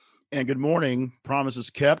And good morning. Promises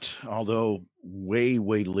kept, although way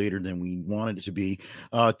later than we wanted it to be.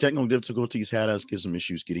 Technical difficulties had us give some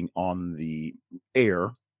issues getting on the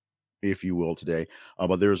air, if you will, today.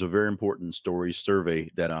 But there's a very important story survey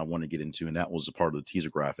that I want to get into, and that was a part of the teaser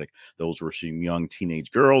graphic. Those were some young teenage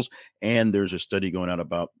girls, and there's a study going out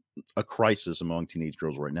about a crisis among teenage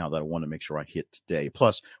girls right now that I want to make sure I hit today.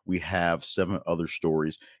 Plus, we have 7 other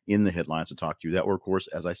stories in the headlines to talk to you that were, of course,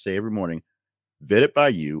 as I say every morning, vetted by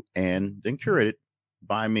you and then curated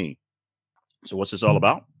by me. So, what's this all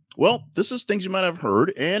about? Well, this is things you might have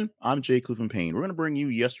heard, and I'm Jay Clifton Payne. We're going to bring you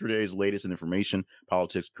yesterday's latest in information,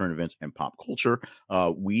 politics, current events, and pop culture.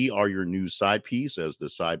 We are your news side piece, as the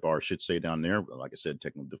sidebar should say down there. Like I said,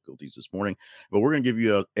 technical difficulties this morning, but we're going to give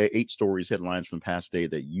you 8 stories, headlines from the past day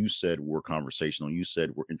that you said were conversational, you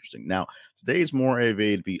said were interesting. Now, today is more of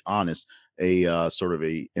a, to be honest, a sort of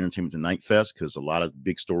a entertainment tonight fest because a lot of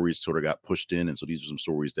big stories sort of got pushed in, and so these are some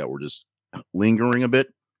stories that were just lingering a bit,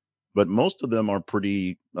 but most of them are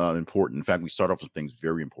pretty important. In fact, we start off with things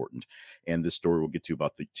very important, and this story we'll get to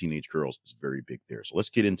about the teenage girls is very big there. So let's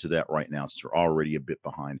get into that right now, since we're already a bit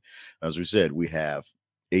behind. As we said, we have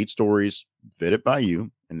 8 stories vetted by you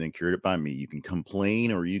and then curated by me. You can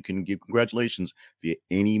complain or you can give congratulations via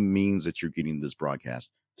any means that you're getting this broadcast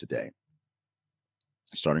today.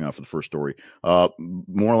 Starting off with the first story,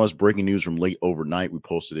 more or less breaking news from late overnight. We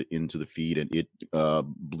posted it into the feed, and it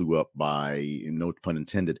blew up by, no pun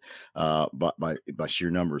intended, by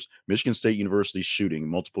sheer numbers. Michigan State University shooting,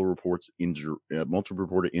 multiple reported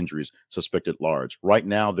injuries, suspected large. Right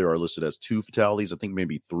now, there are listed as 2 fatalities. I think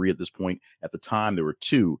maybe 3 at this point. At the time, there were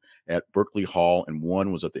 2 at Berkeley Hall, and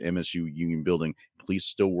 1 was at the MSU Union Building. Police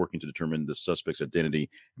still working to determine the suspect's identity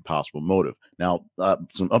and possible motive. Now,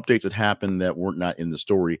 some updates that happened that weren't not in the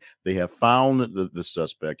story. They have found the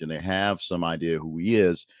suspect, and they have some idea who he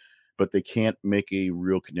is, but they can't make a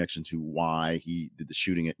real connection to why he did the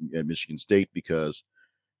shooting at Michigan State, because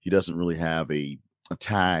he doesn't really have a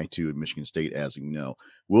tie to Michigan State, as you know.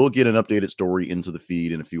 We'll get an updated story into the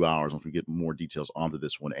feed in a few hours once we get more details onto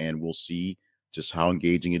this one, and we'll see just how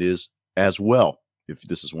engaging it is as well, if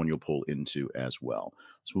this is one you'll pull into as well.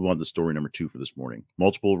 Let's move on to story number 2 for this morning.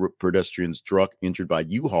 Multiple pedestrians struck, injured by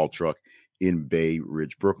U-Haul truck in Bay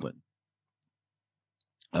Ridge, Brooklyn.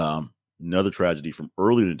 Another tragedy from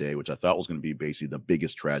earlier today, which I thought was going to be basically the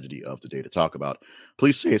biggest tragedy of the day to talk about.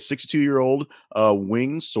 Police say a 62-year-old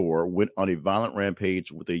wing sore went on a violent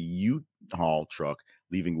rampage with a U-Haul truck,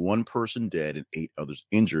 leaving 1 person dead and 8 others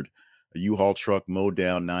injured. A U-Haul truck mowed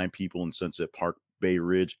down 9 people in Sunset Park, Bay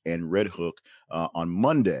Ridge, and Red Hook on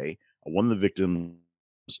Monday. One of the victims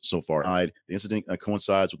so far died. The incident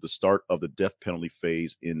coincides with the start of the death penalty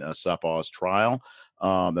phase in Sapaw's trial.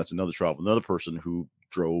 That's another trial of another person who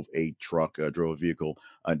drove a vehicle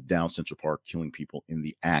down Central Park, killing people in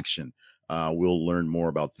the action. We'll learn more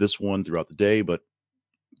about this one throughout the day, but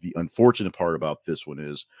the unfortunate part about this one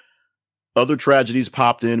is other tragedies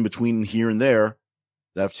popped in between here and there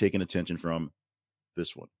that have taken attention from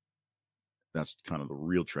this one. That's kind of the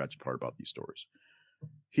real tragic part about these stories.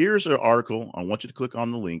 Here's an article. I want you to click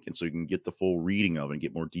on the link, and so you can get the full reading of it and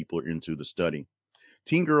get more deeper into the study.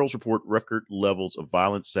 Teen girls report record levels of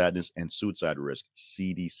violence, sadness, and suicide risk,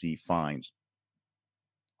 CDC finds.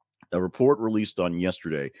 A report released on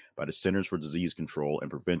yesterday by the Centers for Disease Control and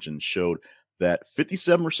Prevention showed that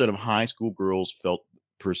 57% of high school girls felt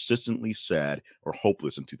persistently sad or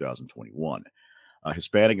hopeless in 2021.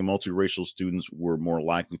 Hispanic and multiracial students were more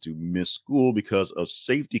likely to miss school because of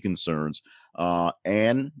safety concerns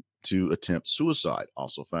and to attempt suicide.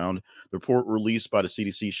 Also found, the report released by the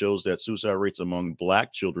CDC shows that suicide rates among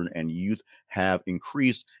Black children and youth have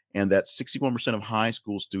increased, and that 61% of high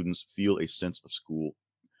school students feel a sense of school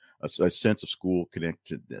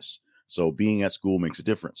connectedness. So being at school makes a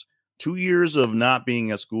difference. 2 years of not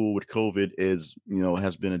being at school with COVID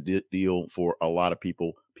has been a deal for a lot of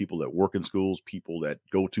people that work in schools, people that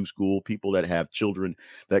go to school, people that have children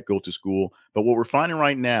that go to school. But what we're finding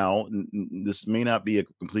right now, this may not be a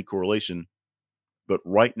complete correlation, but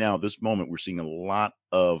right now, this moment, we're seeing a lot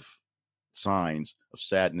of signs of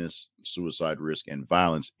sadness, suicide risk, and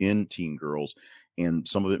violence in teen girls. And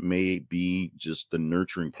some of it may be just the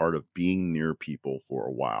nurturing part of being near people for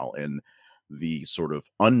a while, and the sort of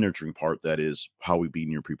unnurturing part that is how we be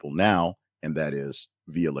near people now, and that is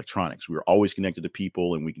via electronics. We're always connected to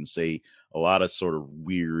people, and we can say a lot of sort of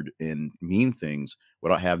weird and mean things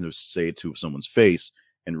without having to say it to someone's face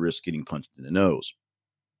and risk getting punched in the nose.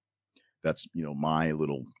 That's, my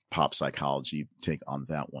little pop psychology take on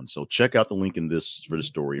that one. So check out the link in this for the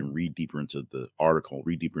story and read deeper into the article,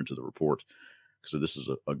 read deeper into the report, because this is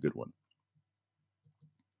a good one.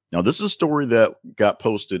 Now, this is a story that got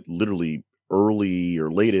posted literally early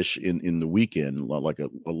or late-ish in the weekend, like a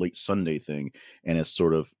late Sunday thing, and it's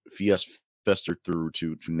sort of festered through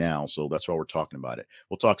to now. So that's why we're talking about it.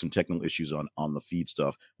 We'll talk some technical issues on the feed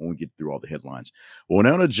stuff when we get through all the headlines. Well,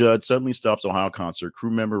 Winona Judd suddenly stops Ohio concert.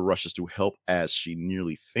 Crew member rushes to help as she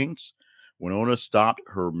nearly faints. Winona stopped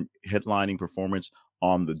her headlining performance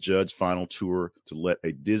on the Judd's final tour to let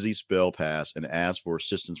a dizzy spell pass and asked for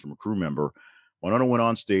assistance from a crew member. Winona went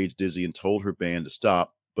on stage dizzy and told her band to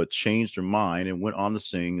stop, but changed her mind and went on to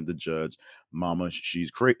sing the Judds' "Mama, he's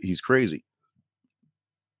crazy."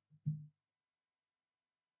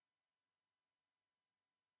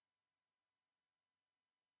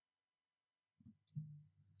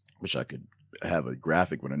 Wish I could have a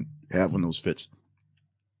graphic when I have one of those fits.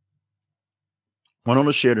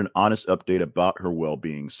 Winona shared an honest update about her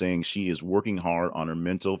well-being, saying she is working hard on her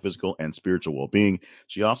mental, physical, and spiritual well-being.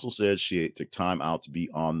 She also said she took time out to be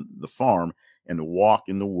on the farm and to walk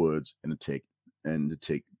in the woods and to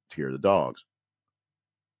take care of the dogs.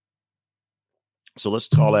 So let's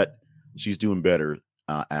call that she's doing better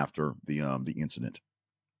after the incident.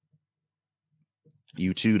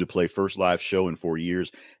 U2 to play first live show in 4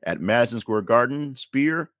 years at Madison Square Garden,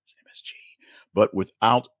 Spear, MSG, but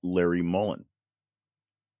without Larry Mullen.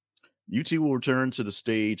 U2 will return to the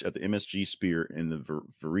stage at the MSG Spear in the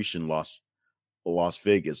Venetian Las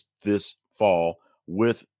Vegas this fall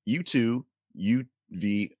with U2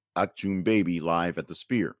 UV Achtung Baby live at the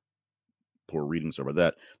Spear. Poor reading, sorry about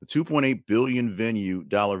that. The $2.8 billion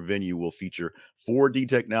venue will feature 4D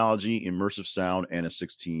technology, immersive sound, and a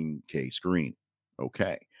 16K screen.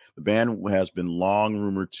 Okay. The band has been long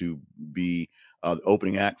rumored to be the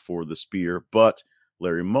opening act for the Spear, but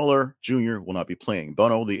Larry Muller Jr. will not be playing.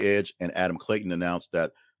 Bono, The Edge, and Adam Clayton announced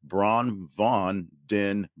that Braun von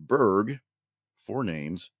den Berg, 4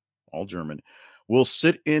 names, all German, will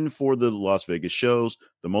sit in for the Las Vegas shows.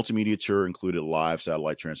 The multimedia tour included a live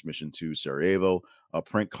satellite transmission to Sarajevo,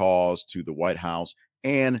 prank calls to the White House,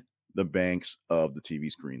 and the banks of the TV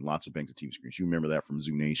screen. Lots of banks of TV screens. You remember that from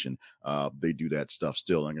Zoo Nation. They do that stuff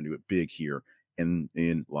still. I'm going to do it big here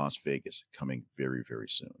in Las Vegas coming very, very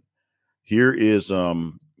soon. Here is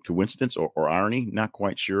coincidence or irony, not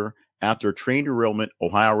quite sure. After a train derailment,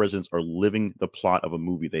 Ohio residents are living the plot of a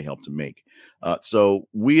movie they helped to make. So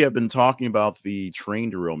we have been talking about the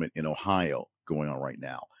train derailment in Ohio going on right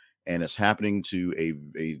now. And it's happening to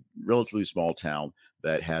a relatively small town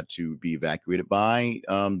that had to be evacuated by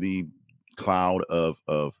the cloud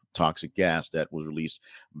of toxic gas that was released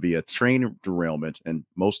via train derailment and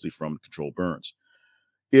mostly from controlled burns.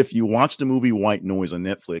 If you watch the movie White Noise on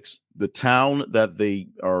Netflix, the town that they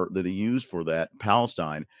use for that,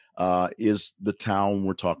 Palestine, is the town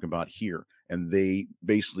we're talking about here. And they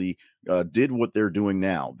basically did what they're doing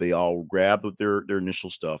now. They all grabbed their initial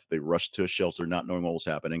stuff. They rushed to a shelter, not knowing what was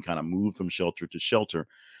happening, kind of moved from shelter to shelter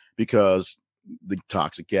because the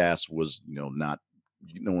toxic gas was, not,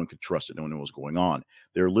 no one could trust it. No one knew what was going on.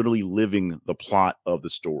 They're literally living the plot of the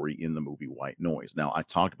story in the movie White Noise. Now, I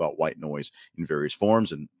talked about White Noise in various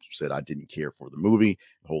forms and said I didn't care for the movie.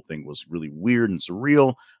 The whole thing was really weird and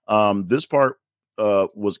surreal. This part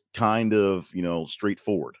was kind of,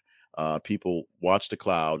 straightforward. People watched the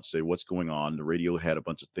cloud, say what's going on. The radio had a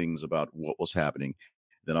bunch of things about what was happening.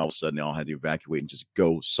 Then all of a sudden, they all had to evacuate and just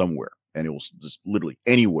go somewhere. And it was just literally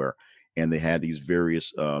anywhere. And they had these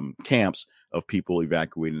various camps of people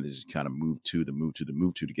evacuating. They just kind of move to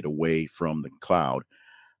get away from the cloud.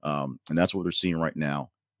 And that's what they're seeing right now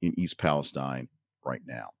in East Palestine right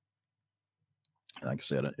now. Like I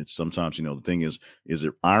said, it's sometimes, the thing is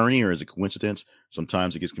it irony or is it coincidence?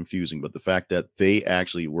 Sometimes it gets confusing. But the fact that they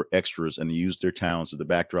actually were extras and used their talents as the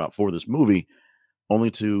backdrop for this movie,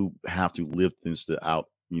 only to have to live this out,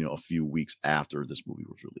 a few weeks after this movie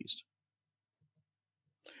was released.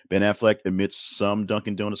 Ben Affleck admits some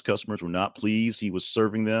Dunkin' Donuts customers were not pleased he was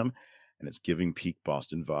serving them, and it's giving peak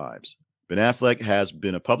Boston vibes. Ben Affleck has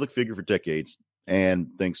been a public figure for decades, and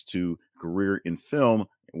thanks to career in film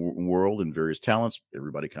world and various talents,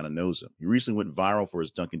 everybody kind of knows him. He recently went viral for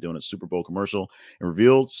his Dunkin' Donuts Super Bowl commercial and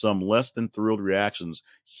revealed some less than thrilled reactions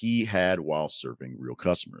he had while serving real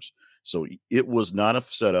customers. So it was not a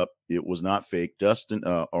setup. It was not fake. Dunkin'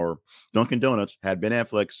 Donuts had Ben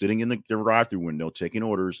Affleck sitting in the drive-thru window taking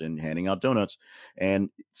orders and handing out donuts. And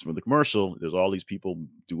for the commercial, there's all these people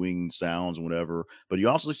doing sounds and whatever. But you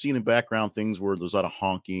also see in the background things where there's a lot of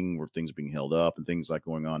honking, where things are being held up and things like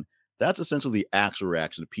going on. That's essentially the actual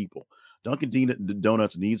reaction of people. Dunkin'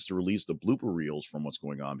 Donuts needs to release the blooper reels from what's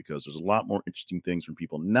going on because there's a lot more interesting things from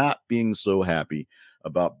people not being so happy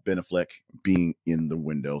about Ben Affleck being in the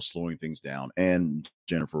window, slowing things down, and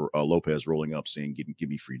Jennifer Lopez rolling up saying, give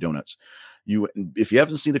me free donuts. If you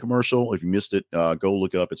haven't seen the commercial, if you missed it, go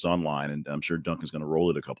look it up. It's online, and I'm sure Duncan's going to roll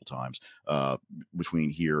it a couple times between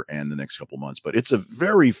here and the next couple months. But it's a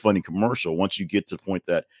very funny commercial once you get to the point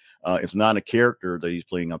that it's not a character that he's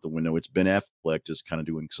playing out the window. It's Ben Affleck just kind of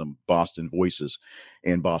doing some Boston voices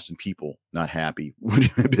and Boston people not happy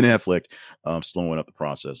with Ben Affleck slowing up the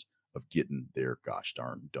process of getting their gosh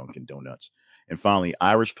darn Dunkin' Donuts. And finally,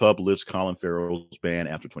 Irish pub lifts Colin Farrell's ban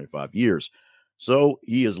after 25 years. So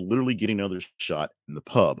he is literally getting another shot in the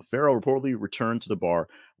pub. Farrell reportedly returned to the bar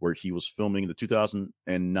where he was filming the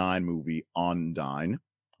 2009 movie On Dine.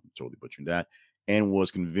 I'm totally butchering that. And was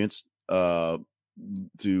convinced to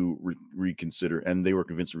reconsider, and they were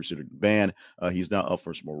convinced to reconsider the ban. He's now up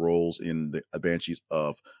for some more roles in the Banshees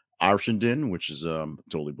of Inisherin, which is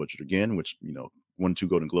totally butchered again, which, won 2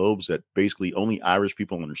 Golden Globes that basically only Irish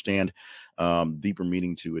people understand. Deeper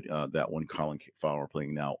meaning to it. That one, Colin Farrell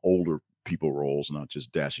playing now older people roles, not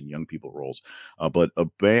just dashing young people roles. But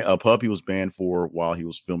a pub he was banned for while he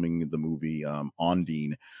was filming the movie On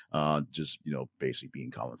Dean, just basically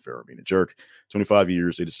being Colin Farrell, being a jerk. 25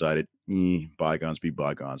 years, they decided, bygones be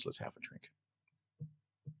bygones. Let's have a drink.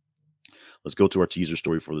 Let's go to our teaser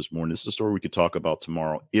story for this morning. This is a story we could talk about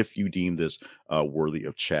tomorrow if you deem this worthy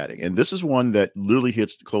of chatting. And this is one that literally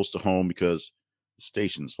hits close to home because the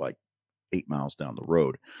station's like 8 miles down the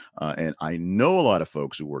road. And I know a lot of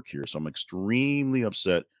folks who work here, so I'm extremely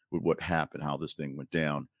upset with what happened, how this thing went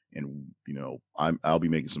down. And, I'll be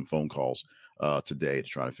making some phone calls today to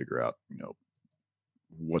try to figure out,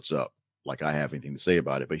 what's up, like I have anything to say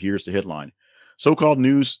about it. But here's the headline. So-called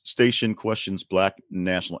news station questions Black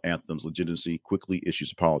national anthem's legitimacy, quickly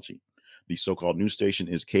issues apology. The so-called news station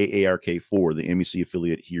is KARK4, the NBC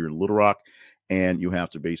affiliate here in Little Rock. And you have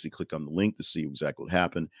to basically click on the link to see exactly what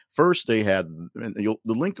happened. First, they had, and the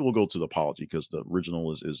link will go to the apology because the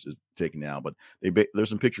original is taken now, but there's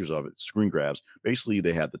some pictures of it, screen grabs. Basically,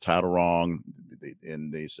 they had the title wrong,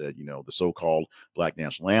 and they said, the so-called Black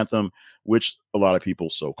national anthem, which a lot of people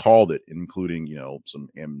so called it, including, some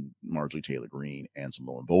Marjorie Taylor Greene and some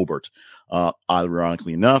Lauren Boebert.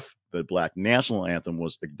 Ironically enough, the Black national anthem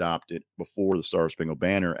was adopted before the Star Spangled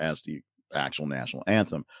Banner as the actual national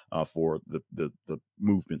anthem for the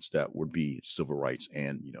movements that would be civil rights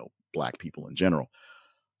and Black people in general.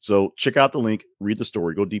 So check out the link, read the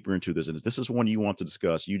story, go deeper into this. And if this is one you want to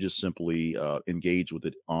discuss, you just simply engage with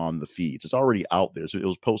it on the feeds. It's already out there. So it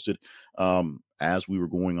was posted as we were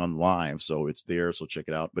going on live. So it's there. So check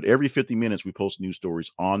it out. But every 50 minutes, we post news stories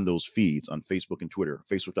on those feeds on Facebook and Twitter,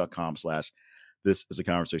 facebook.com/This Is a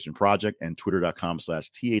Conversation Project and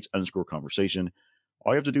twitter.com/th_conversation.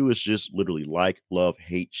 All you have to do is just literally like, love,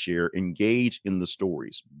 hate, share, engage in the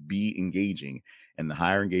stories, be engaging. And the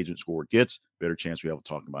higher engagement score it gets, better chance we have to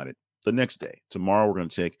talk about it the next day. Tomorrow, we're going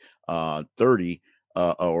to take 30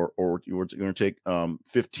 or we're going to take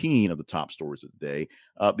 15 of the top stories of the day.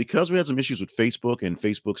 Because we had some issues with Facebook and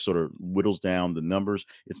Facebook sort of whittles down the numbers.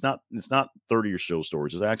 It's not 30 or so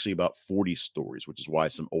stories. It's actually about 40 stories, which is why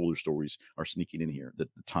some older stories are sneaking in here. The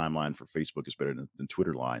timeline for Facebook is better than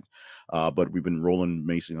Twitter lines. But we've been rolling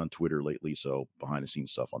Mason on Twitter lately, so behind the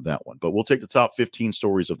scenes stuff on that one. But we'll take the top 15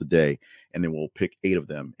 stories of the day, and then we'll pick 8 of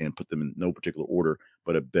them and put them in no particular order,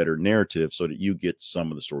 but a better narrative so that you get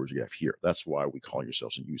some of the stories you have here. That's why we call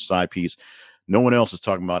yourselves a news side piece. No one else is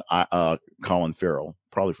talking about Colin Farrell,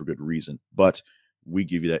 probably for good reason, but we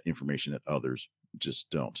give you that information that others just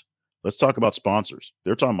don't. Let's talk about sponsors.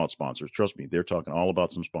 They're talking about sponsors. Trust me, they're talking all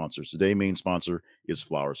about some sponsors. Today's main sponsor is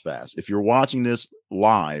Flowers Fast. If you're watching this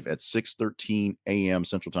live at 6:13 a.m.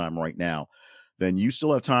 Central Time right now, then you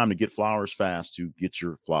still have time to get Flowers Fast to get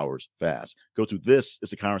your flowers fast. Go to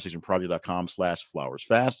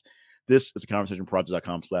thisisaconversationproject.com/flowersfast. This is a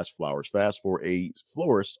conversationproject.com/flowersfast for a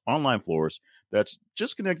florist, online florist that's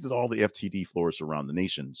just connected to all the FTD florists around the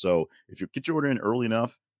nation. So if you get your order in early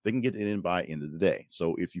enough, they can get it in by end of the day.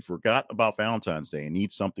 So if you forgot about Valentine's Day and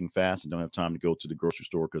need something fast and don't have time to go to the grocery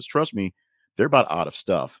store, because trust me, they're about out of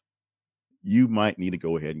stuff, you might need to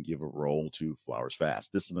go ahead and give a roll to Flowers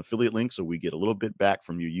Fast. This is an affiliate link, so we get a little bit back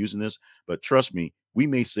from you using this. But trust me, we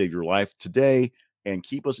may save your life today, and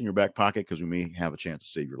keep us in your back pocket because we may have a chance to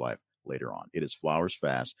save your life later on. It is Flowers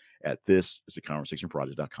Fast at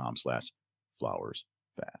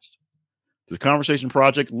thisisaconversationproject.com/flowersfast. The Conversation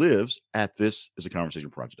Project lives at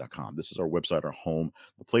thisisaconversationproject.com. This is our website, our home,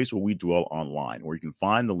 the place where we dwell online, where you can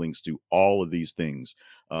find the links to all of these things.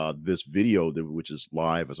 This video, which is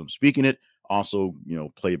live as I'm speaking it, Also,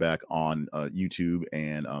 playback on YouTube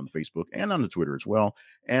and on Facebook and on the Twitter as well.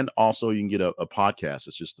 And also, you can get a podcast.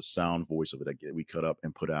 It's just the sound voice of it that we cut up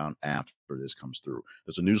and put out after this comes through.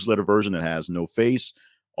 There's a newsletter version that has no face,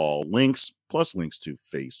 all links, plus links to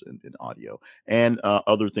face and audio, and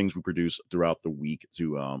other things we produce throughout the week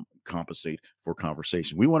to compensate for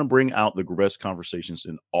conversation. We want to bring out the best conversations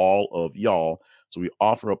in all of y'all. So we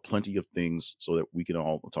offer up plenty of things so that we can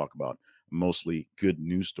all talk about mostly good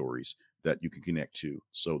news stories that you can connect to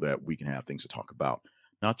so that we can have things to talk about.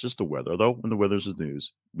 Not just the weather, though when the weather's the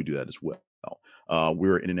news, we do that as well.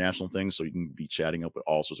 We're international things, so you can be chatting up with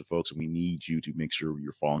all sorts of folks, and we need you to make sure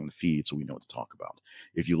you're following the feed so we know what to talk about.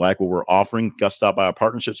 If you like what we're offering, go stop by our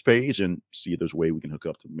partnerships page and see if there's a way we can hook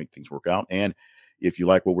up to make things work out. And if you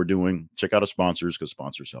like what we're doing, check out our sponsors, because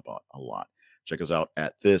sponsors help out a lot. Check us out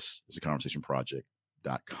at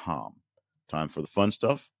thisisaconversationproject.com. Time for the fun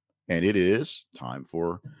stuff, and it is time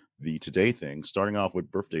for the today thing, starting off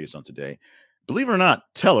with birthdays on today. Believe it or not,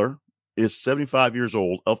 Teller is 75 years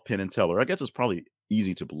old, of Penn and Teller. I guess it's probably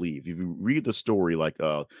easy to believe. If you read the story, like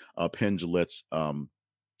Penn Jillette's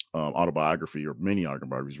autobiography, or many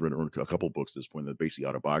autobiographies, written a couple of books at this point, that basically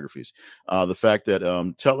autobiographies. The fact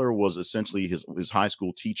that Teller was essentially his high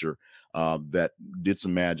school teacher that did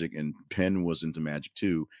some magic, and Penn was into magic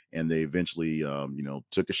too. And they eventually,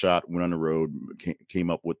 took a shot, went on the road,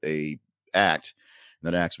 came up with a act.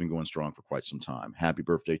 And that act's been going strong for quite some time. Happy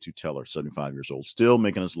birthday to Teller, 75 years old, still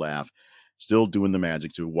making us laugh, still doing the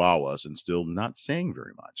magic to wow us, and still not saying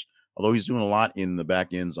very much. Although he's doing a lot in the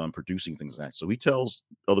back ends on producing things like that. So he tells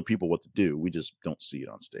other people what to do. We just don't see it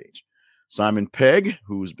on stage. Simon Pegg,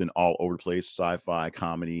 who's been all over the place, sci-fi,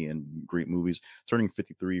 comedy, and great movies, turning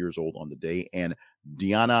 53 years old on the day. And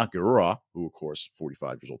Diana Gurira, who, of course,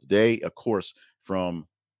 45 years old today, of course, from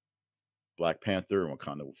Black Panther and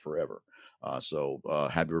Wakanda Forever. So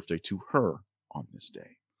happy birthday to her on this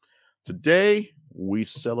day. Today, we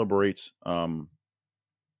celebrate Valentine's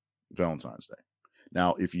Day.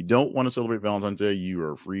 Now, if you don't want to celebrate Valentine's Day, you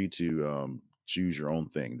are free to choose your own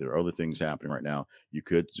thing. There are other things happening right now. You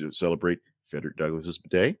could celebrate Frederick Douglass's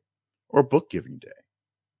Day, or Book Giving Day,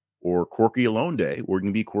 or Quirky Alone Day, or you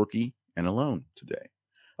can be quirky and alone today.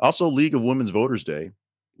 Also, League of Women's Voters Day,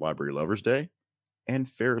 Library Lovers Day, and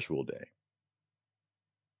Ferris Wheel Day.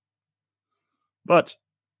 But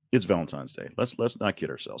it's Valentine's Day. Let's not kid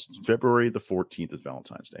ourselves. February the 14th is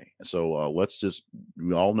Valentine's Day. So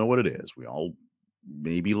we all know what it is. We all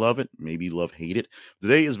maybe love it, maybe hate it.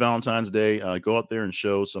 Today is Valentine's Day. Go out there and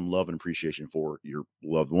show some love and appreciation for your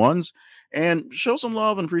loved ones, and show some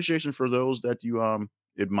love and appreciation for those that you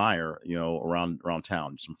admire, around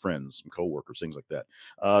town, some friends, some coworkers, things like that.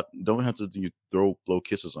 Don't have to blow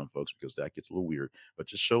kisses on folks, because that gets a little weird, but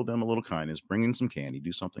just show them a little kindness, bring in some candy,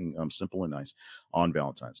 do something simple and nice on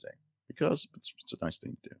Valentine's Day, because it's a nice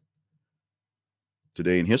thing to do.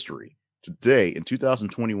 Today in history, today in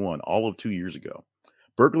 2021, all of 2 years ago,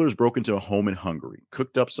 burglars broke into a home in Hungary,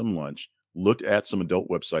 cooked up some lunch, looked at some adult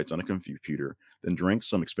websites on a computer, then drank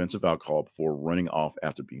some expensive alcohol before running off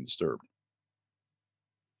after being disturbed.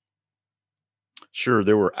 Sure,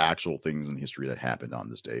 there were actual things in history that happened on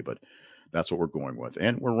this day, but that's what we're going with.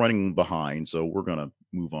 And we're running behind, so we're going to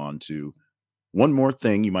move on to one more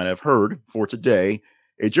thing you might have heard for today.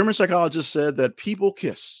 A German psychologist said that people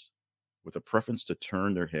kiss with a preference to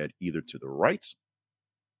turn their head either to the right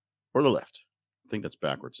or the left. I think that's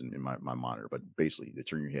backwards in my monitor, but basically, they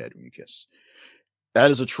turn your head when you kiss.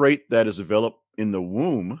 That is a trait that is developed in the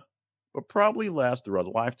womb, but probably lasts throughout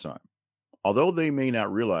a lifetime. Although they may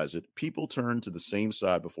not realize it, people turn to the same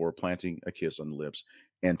side before planting a kiss on the lips,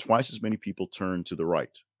 and twice as many people turn to the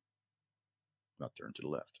right. Not turn to the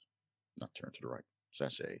left. Not turn to the right.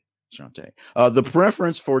 Sassy, Chante. The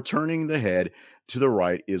preference for turning the head to the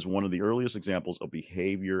right is one of the earliest examples of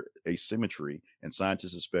behavior asymmetry, and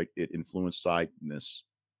scientists suspect it influenced sightedness,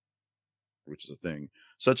 which is a thing,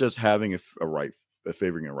 such as having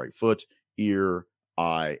favoring a right foot, ear,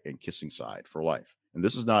 eye, and kissing side for life. And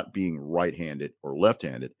this is not being right-handed or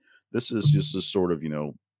left-handed. This is just a sort of,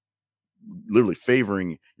 literally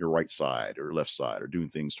favoring your right side or left side, or doing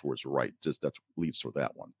things towards the right. Just that leads to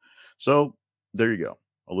that one. So there you go.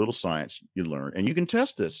 A little science you learn, and you can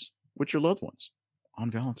test this with your loved ones on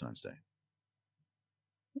Valentine's Day.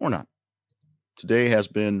 Or not. Today has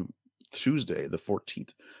been Tuesday, the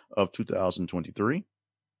 14th of 2023.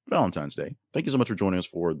 Valentine's Day. Thank you so much for joining us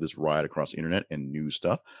for this ride across the internet and news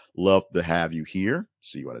stuff. Love to have you here.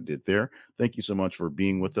 See what I did there. Thank you so much for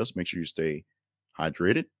being with us. Make sure you stay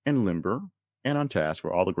hydrated and limber and on task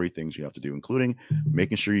for all the great things you have to do, including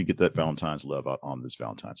making sure you get that Valentine's love out on this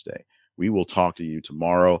Valentine's Day. We will talk to you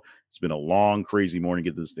tomorrow. It's been a long, crazy morning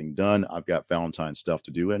to get this thing done. I've got Valentine's stuff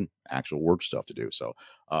to do and actual work stuff to do. So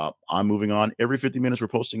I'm moving on. Every 50 minutes, we're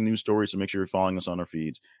posting news stories. So make sure you're following us on our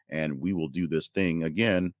feeds. And we will do this thing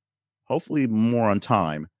again, hopefully more on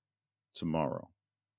time tomorrow.